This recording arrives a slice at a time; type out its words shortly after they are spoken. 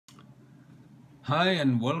Hi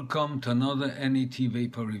and welcome to another NET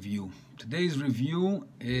Vaper review. Today's review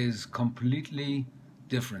is completely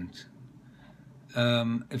different.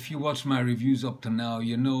 If you watch my reviews up to now,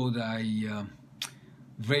 you know that I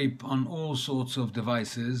vape on all sorts of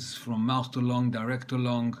devices, from mouse to lung, direct to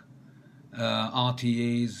lung,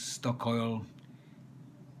 RTAs, stock coil.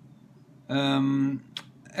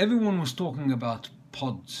 Everyone was talking about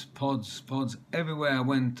pods. Everywhere I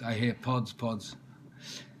went, I hear pods.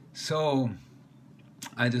 So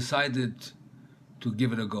I decided to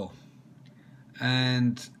give it a go.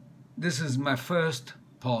 And this is my first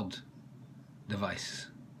pod device.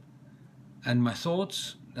 And my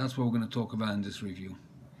thoughts, that's what we're going to talk about in this review.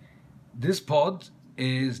 This pod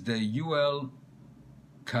is the Uwell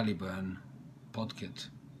Caliburn Pod Kit.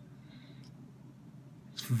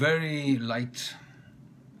 It's very light.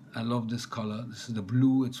 I love this color. This is the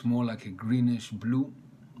blue. It's more like a greenish blue,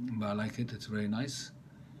 but I like it. It's very nice.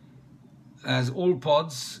 As all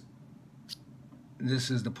pods, this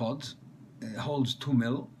is the pod. It holds 2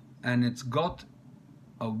 mil and it's got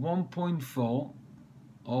a 1.4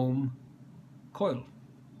 ohm coil.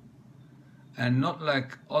 And not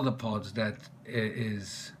like other pods that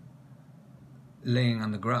is laying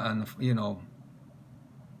on the ground,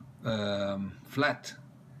 flat.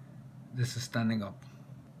 This is standing up.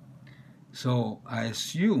 So I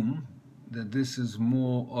assume that this is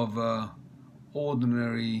more of a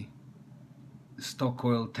ordinary stock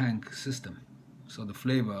coil tank system. So the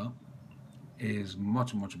flavor is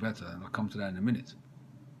much better, and I'll come to that in a minute.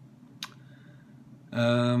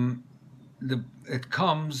 It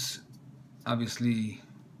comes obviously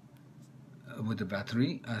with the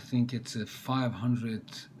battery. I think it's a 500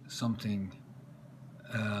 something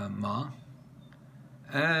mAh,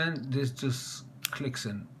 and this just clicks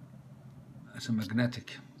in. It's a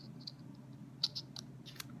magnetic.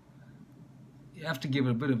 You have to give it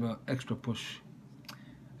a bit of an extra push.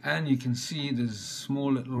 And you can see there's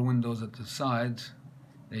small little windows at the side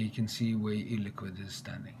that you can see where your e-liquid is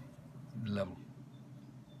standing, level.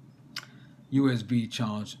 USB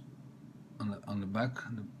charge on the back,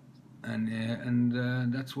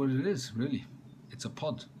 and that's what it is, really. It's a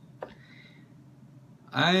pod.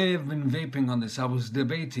 I've been vaping on this. I was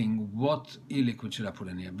debating what e-liquid should I put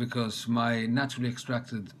in here, because my naturally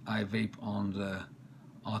extracted I vape on the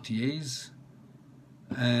RTAs,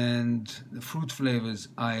 and the fruit flavors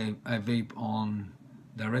I vape on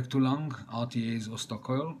direct to lung, RTAs or stock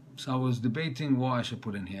coil. So I was debating what I should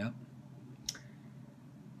put in here.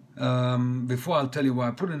 Before I'll tell you what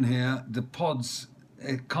I put in here, the pods,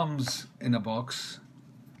 it comes in a box,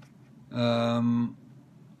 and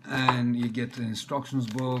you get the instructions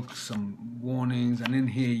book, some warnings, and in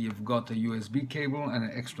here you've got a USB cable and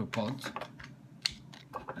an extra pod.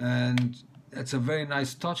 And it's a very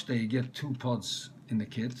nice touch that you get 2 pods in the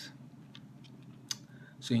kit,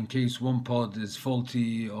 so in case one pod is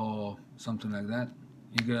faulty or something like that,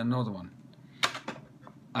 you get another one.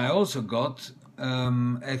 I also got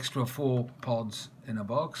extra 4 pods in a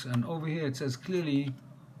box, and over here it says clearly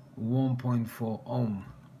 1.4 ohm.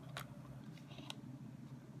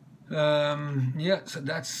 Yeah, so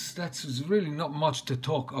that's really not much to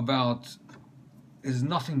talk about. There's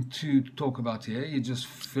nothing to talk about here. You just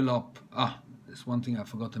fill up. There's one thing I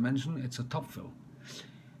forgot to mention. It's a top fill.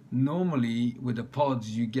 Normally with the pods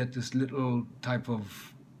you get this little type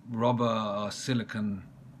of rubber or silicone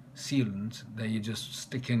sealant that you just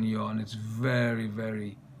stick in your, and it's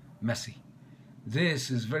very messy.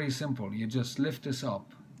 This is very simple. You just lift this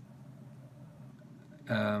up.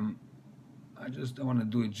 I just don't want to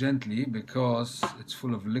do it gently because it's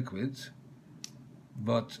full of liquid,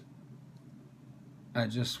 but I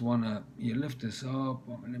just want to, you lift this up.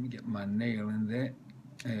 Let me get my nail in there.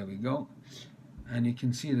 There we go. And you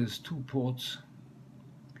can see there's 2 ports.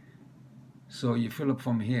 So you fill up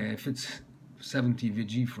from here. If it's 70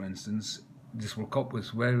 VG, for instance, this will cope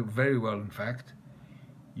with very well, in fact.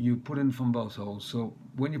 You put in from both holes. So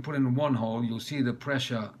when you put in one hole, you'll see the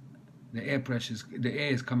pressure, the air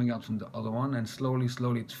is coming out from the other one, and slowly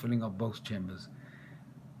it's filling up both chambers.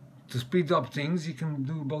 To speed up things, you can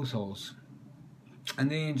do both holes.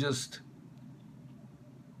 And then you just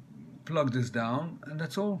plug this down, and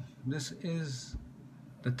that's all. This is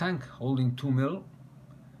the tank holding 2 mil,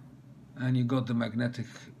 and you got the magnetic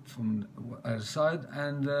from the other side,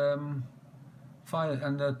 and fire,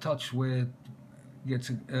 and the touch where it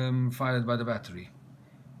gets fired by the battery.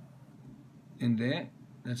 In there,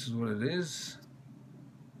 this is what it is,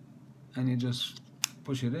 and you just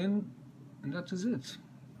push it in, and that is it.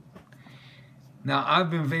 Now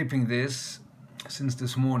I've been vaping this since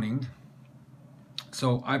this morning.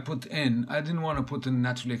 So I put in, I didn't want to put in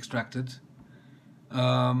naturally extracted.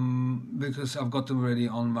 because I've got them already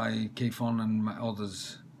on my K-Phone and my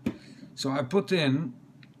others. So I put in,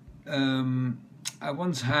 I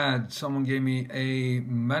once had, someone gave me a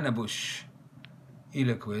Manabush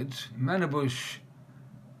e-liquid. Manabush,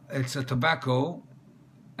 it's a tobacco,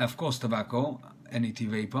 of course tobacco, NET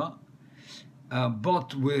vapor,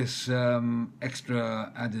 but with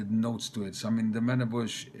extra added notes to it. So I mean the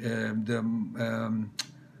Manabush,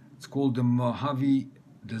 it's called the Mojave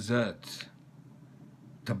Dessert.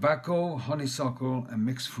 Tobacco, honeysuckle, and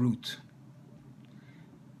mixed fruit.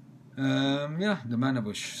 Yeah, the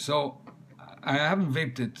Manabush. So I haven't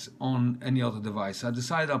vaped it on any other device. I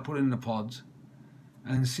decided I'll put it in a pod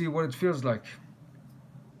and see what it feels like.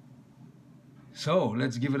 So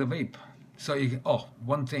let's give it a vape. So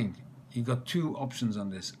one thing, you got two options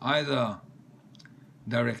on this: either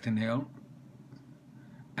direct inhale,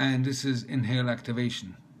 and this is inhale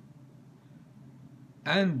activation,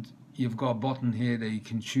 and you've got a button here that you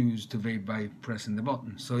can choose to vape by pressing the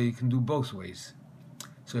button. So you can do both ways.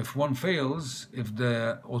 So if one fails, if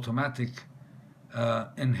the automatic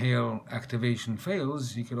inhale activation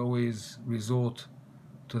fails, you could always resort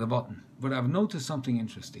to the button. But I've noticed something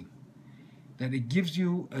interesting, that it gives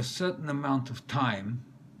you a certain amount of time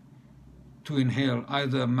to inhale,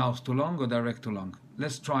 either mouth to lung or direct to lung.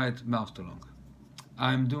 Let's try it mouth to lung.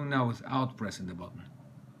 I'm doing now without pressing the button.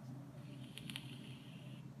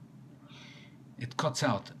 It cuts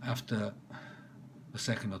out after a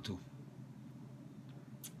second or two.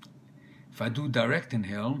 If I do direct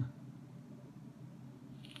inhale,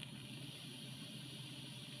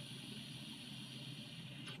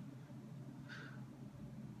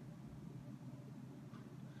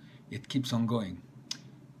 it keeps on going.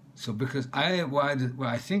 So because what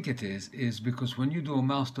I think it is because when you do a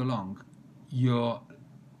mouth to lung, you're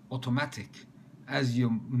automatic, as your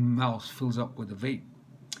mouth fills up with the vape,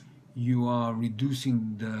 you are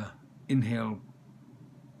reducing the inhale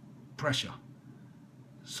pressure,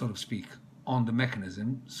 so to speak, on the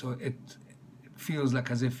mechanism, so it feels like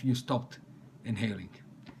as if you stopped inhaling.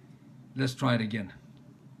 Let's try it again.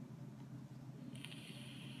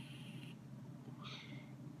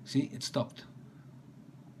 See, it stopped.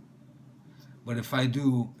 But if I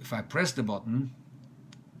press the button,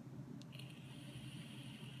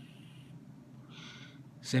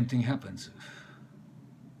 same thing happens.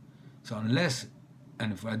 So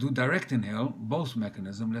and if I do direct inhale, both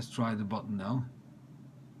mechanism, let's try the button now.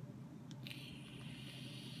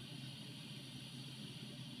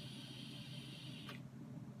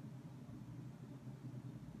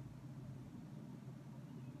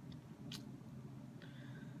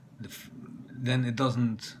 Then it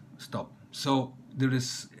doesn't stop. So there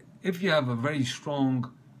is, if you have a very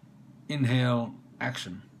strong inhale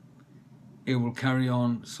action, it will carry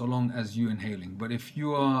on so long as you're inhaling. But if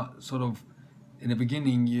you are sort of, in the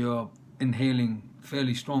beginning, you're inhaling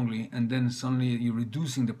fairly strongly, and then suddenly you're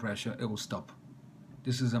reducing the pressure, it will stop.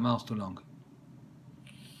 This is a mouth to lung.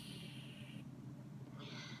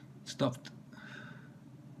 Stopped.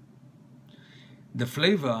 The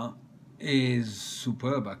flavor is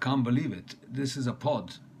superb. I can't believe it. This is a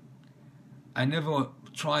pod. I never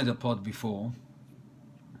tried a pod before.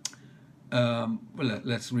 Well,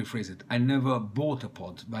 let's rephrase it. I never bought a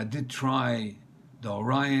pod, but I did try the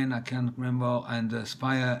Orion, I can't remember, and the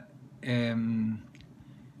Spire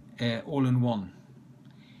all-in-one.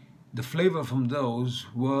 The flavor from those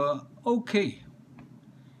were okay.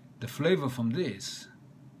 The flavor from this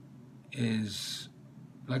is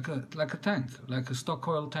like a tank, like a stock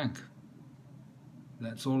coil tank.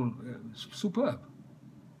 That's all superb.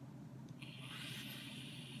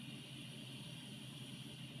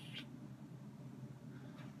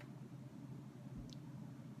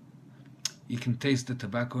 You can taste the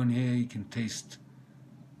tobacco in here, you can taste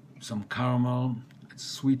some caramel, it's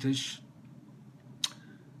sweetish.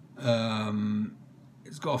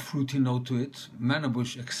 It's got a fruity note to it.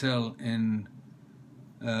 Manabush excel in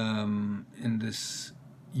this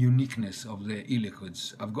uniqueness of the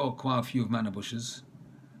e-liquids. I've got quite a few of Manabushes.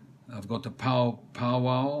 I've got the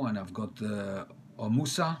Powwow, and I've got the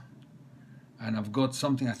Omusa, and I've got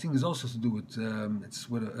something I think is also to do with it's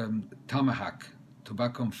with Tamahawk,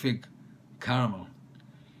 tobacco and fig caramel.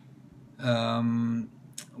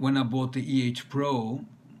 When I bought the EH Pro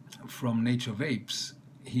from Nature Vapes,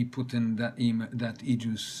 he put in that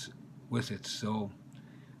e-juice with it, so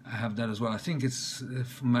I have that as well. I think it's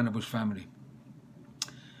from Manabush family.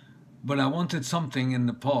 But I wanted something in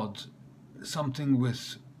the pod, something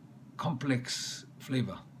with complex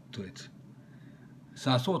flavor to it.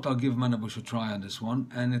 So I thought I'll give Manabush a try on this one,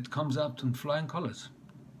 and it comes out in flying colors.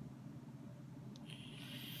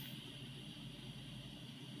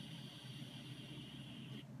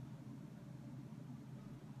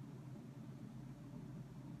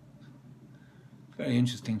 Very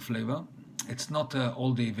interesting flavor. It's not an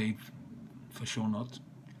all-day vape, for sure not.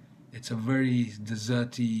 It's a very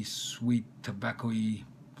desserty, sweet, tobacco-y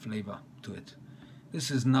flavor to it.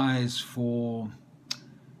 This is nice for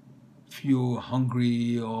if you're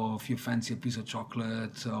hungry, or if you fancy a piece of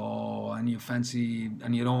chocolate, and you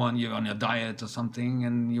don't want, you're on a diet or something,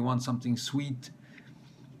 and you want something sweet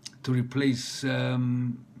to replace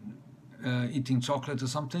eating chocolate or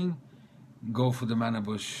something. Go for the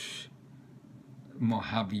Manabush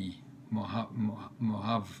Mojave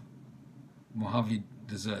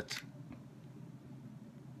dessert.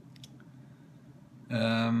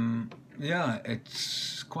 Yeah,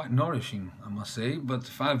 it's quite nourishing, I must say, but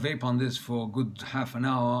if I vape on this for a good half an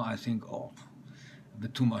hour, I think, oh, a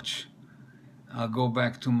bit too much. I'll go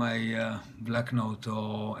back to my Black Note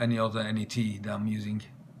or any other NET that I'm using.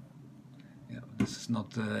 Yeah, this is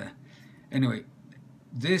not... Anyway,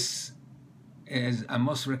 this is... I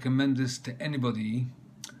must recommend this to anybody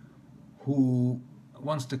who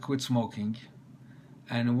wants to quit smoking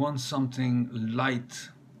and wants something light.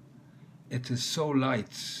 It is so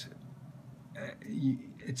light.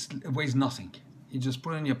 It weighs nothing. You just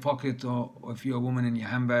put it in your pocket, or if you're a woman, in your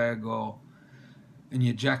handbag, or in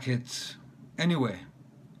your jacket, anywhere.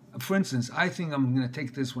 For instance, I think I'm going to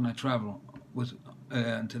take this when I travel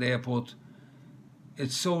to the airport.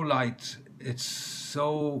 It's so light, it's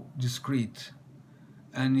so discreet,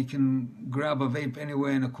 and you can grab a vape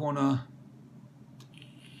anywhere in a corner.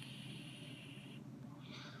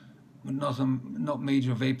 Not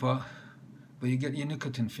major vapor, but you get your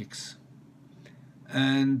nicotine fix.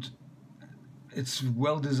 And it's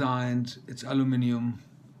well designed, it's aluminium.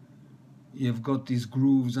 You've got these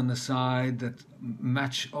grooves on the side that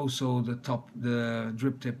match also the top, the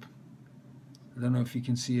drip tip. I don't know if you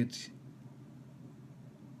can see it.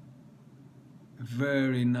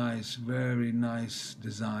 Very nice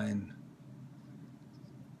design.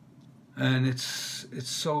 And it's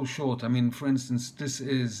so short. I mean, for instance, this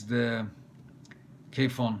is the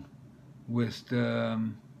Kfon with the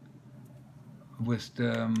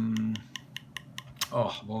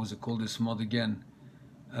oh, what was it called, this mod again?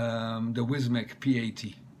 The Wismec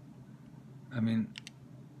P80. I mean,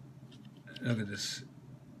 look at this.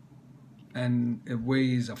 And it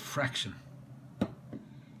weighs a fraction.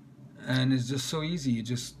 And it's just so easy. You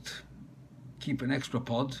just keep an extra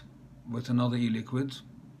pod with another e-liquid.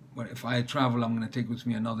 But if I travel, I'm going to take with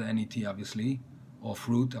me another NET, obviously, or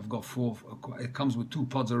fruit. I've got 4. It comes with 2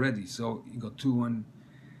 pods already, so you got 2, and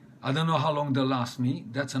I don't know how long they'll last me.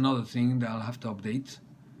 That's another thing that I'll have to update.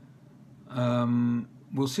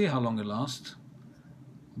 We'll see how long it lasts.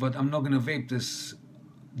 But I'm not going to vape this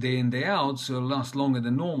day in, day out, so it'll last longer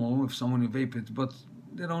than normal if someone will vape it. But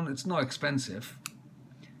they don't. It's not expensive.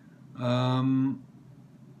 I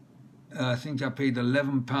think I paid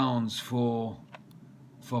 £11 for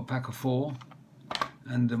a pack of 4,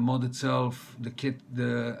 and the mod itself, the kit,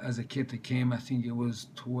 as a kit it came, I think it was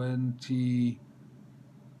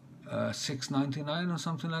 $26.99 or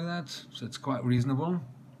something like that. So it's quite reasonable.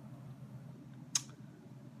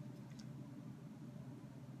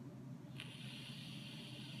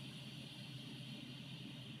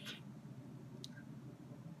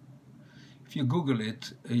 If you Google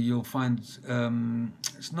it, you'll find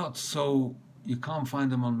it's not so, you can't find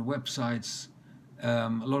them on the websites. A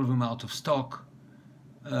lot of them are out of stock.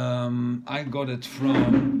 I got it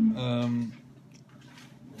from,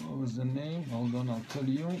 what was the name? Hold on, I'll tell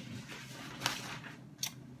you.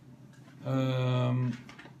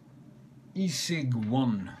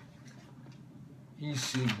 eSig1.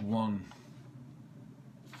 eSig1.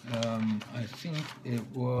 I think it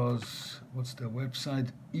was, what's the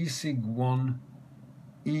website? eSig1,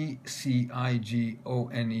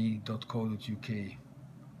 ecigone.co.uk.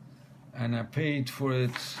 And I paid for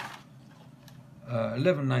it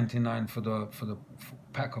 $11.99 for the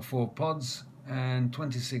pack of 4 pods, and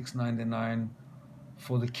 $26.99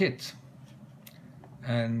 for the kit.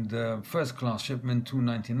 And first class shipment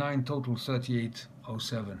 $2.99, total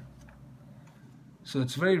 $38.07. So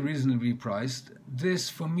it's very reasonably priced. This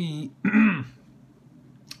for me, 1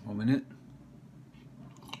 minute.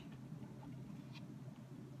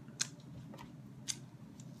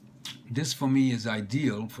 This for me is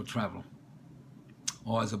ideal for travel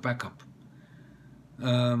or as a backup.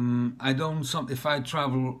 If I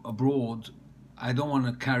travel abroad, I don't want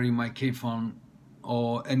to carry my Kfon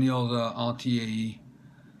or any other RTA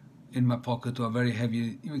in my pocket, or very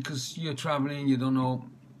heavy, because you're traveling, you don't know,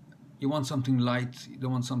 you want something light, you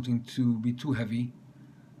don't want something to be too heavy.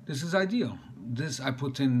 This is ideal. This I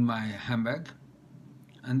put in my handbag,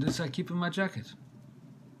 and this I keep in my jacket.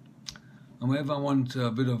 And whenever I want a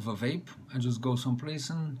bit of a vape, I just go someplace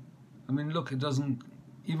and I mean, look, it doesn't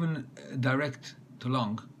even direct to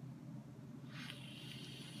long.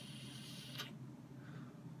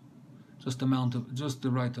 Just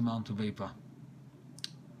the right amount of vapor,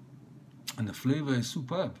 and the flavor is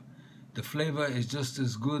superb. The flavor is just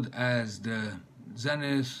as good as the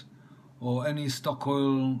Zenith or any stock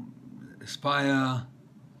oil, Aspire,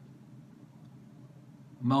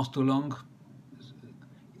 mouth to long.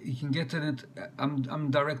 You can get it. I'm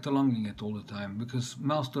direct alonging it all the time, because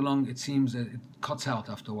mouth to long, it seems that it cuts out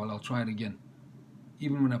after a while. I'll try it again,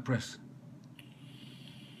 even when I press.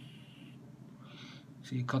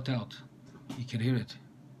 See, it cut out. You can hear it.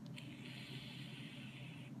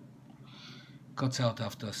 Cuts out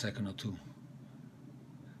after a second or two.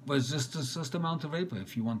 But it's just the amount of vapor.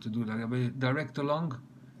 If you want to do that, but direct along,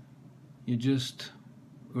 you just,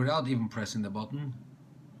 without even pressing the button,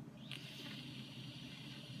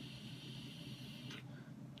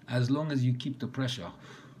 as long as you keep the pressure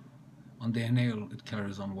on the inhale, it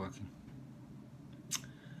carries on working.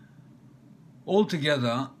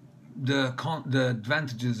 Altogether, the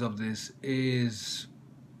advantages of this is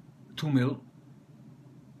 2 mil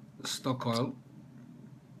stock coil,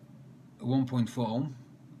 1.4 ohm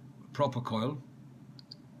proper coil,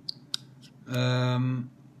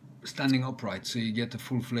 standing upright, so you get the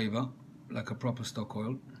full flavor like a proper stock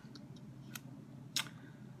coil.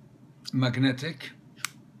 Magnetic,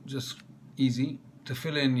 just easy to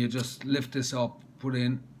fill in. You just lift this up, put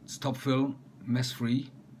in, stop fill, mess free,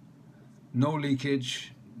 no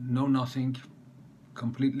leakage, no nothing,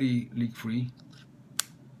 completely leak free.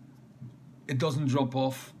 It doesn't drop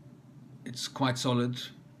off, it's quite solid.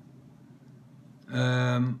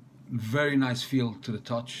 Very nice feel to the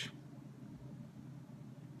touch,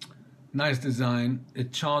 nice design.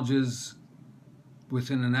 It charges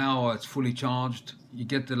within an hour, it's fully charged. You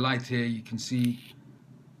get the light here, you can see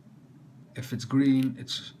if it's green,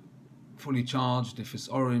 it's fully charged. If it's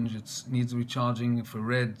orange, it needs recharging. If it's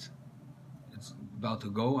red, it's about to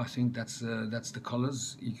go. I think that's the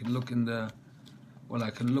colors. You can look in the, well,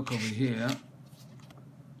 I can look over here.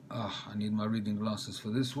 I need my reading glasses for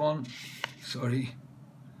this one. Sorry,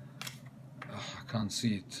 I can't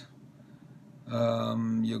see it.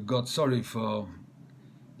 You got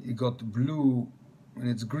you got blue. When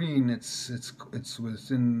it's green, it's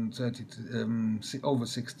within 30 to, over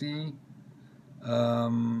 60.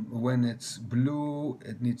 When it's blue,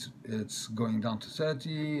 it's going down to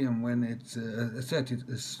 30, and when it's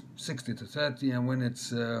 60 to 30, and when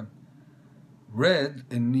it's red,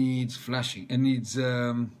 it needs flashing. It needs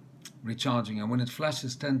recharging, and when it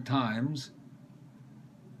flashes 10 times,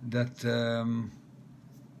 that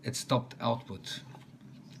it stopped output.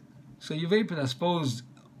 So you vape it, I suppose,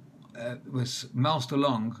 with mouth to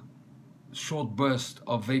long, short burst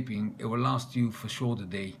of vaping, it will last you for sure the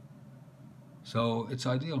day. So it's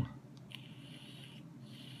ideal.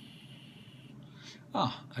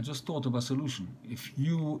 I just thought of a solution. If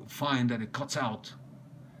you find that it cuts out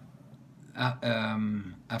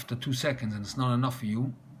after 2 seconds and it's not enough for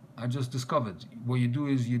you, I just discovered what you do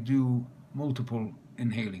is you do multiple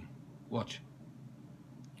inhaling. Watch.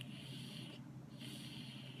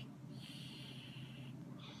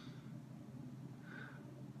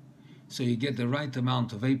 So you get the right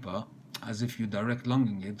amount of vapor, as if you're direct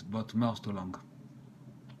lunging it, but mouth to lung.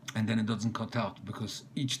 And then it doesn't cut out, because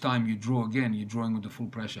each time you draw again, you're drawing with the full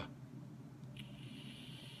pressure.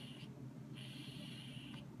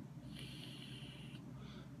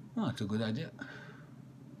 Oh, it's a good idea.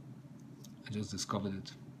 I just discovered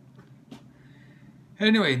it.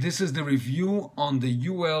 Anyway, this is the review on the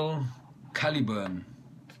Uwell Caliburn.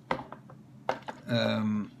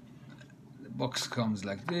 The box comes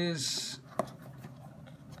like this.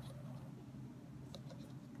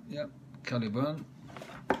 Yep, Caliburn.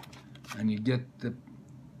 And you get the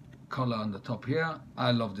color on the top here.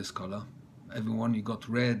 I love this color. Everyone, you got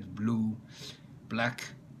red, blue, black,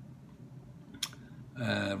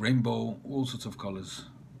 rainbow, all sorts of colors.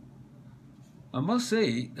 I must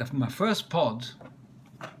say that for my first pod,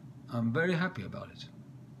 I'm very happy about it.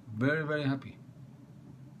 Very, very happy.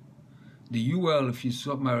 The Uwell, if you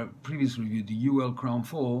saw my previous review, the Uwell Crown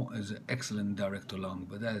 4 is an excellent direct along,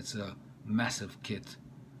 but that's a massive kit.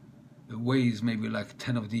 It weighs maybe like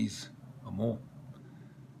 10 of these or more.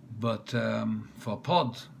 But for a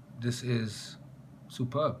pod, this is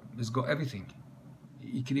superb. It's got everything.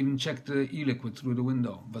 You can even check the e-liquid through the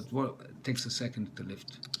window, but it takes a second to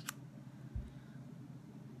lift.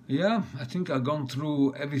 Yeah, I think I've gone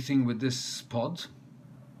through everything with this pod.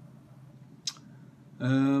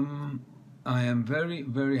 I am very,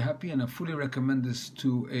 very happy, and I fully recommend this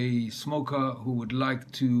to a smoker who would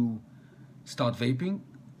like to start vaping.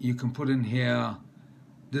 You can put in here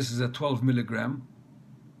This is a 12 milligram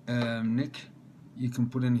nic. You can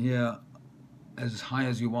put in here as high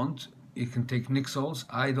as you want. You can take nic salts.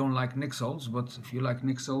 I don't like nic salts, but if you like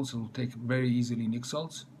nic salts, it will take very easily nic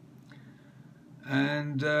salts.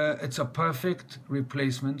 And it's a perfect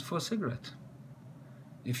replacement for a cigarette.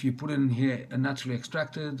 If you put in here a naturally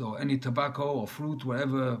extracted or any tobacco or fruit,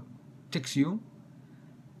 whatever ticks you,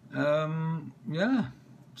 yeah,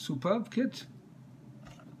 superb kit.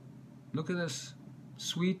 Look at this,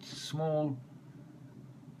 sweet, small,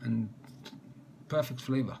 and perfect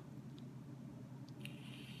flavor.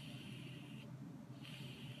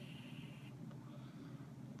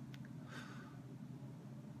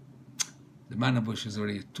 The Mana Bush is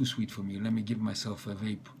already too sweet for me. Let me give myself a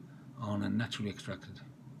vape on a naturally extracted.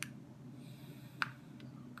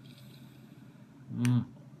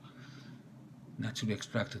 Naturally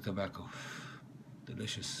extracted tobacco.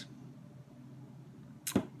 Delicious.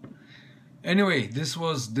 Anyway, this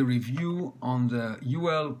was the review on the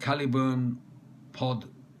Uwell Caliburn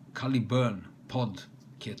Pod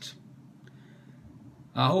Kit.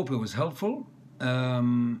 I hope it was helpful.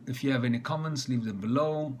 If you have any comments, leave them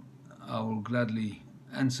below. I will gladly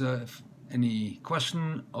answer any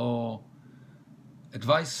question or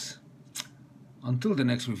advice. Until the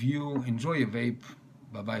next review, enjoy your vape.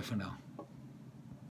 Bye bye for now.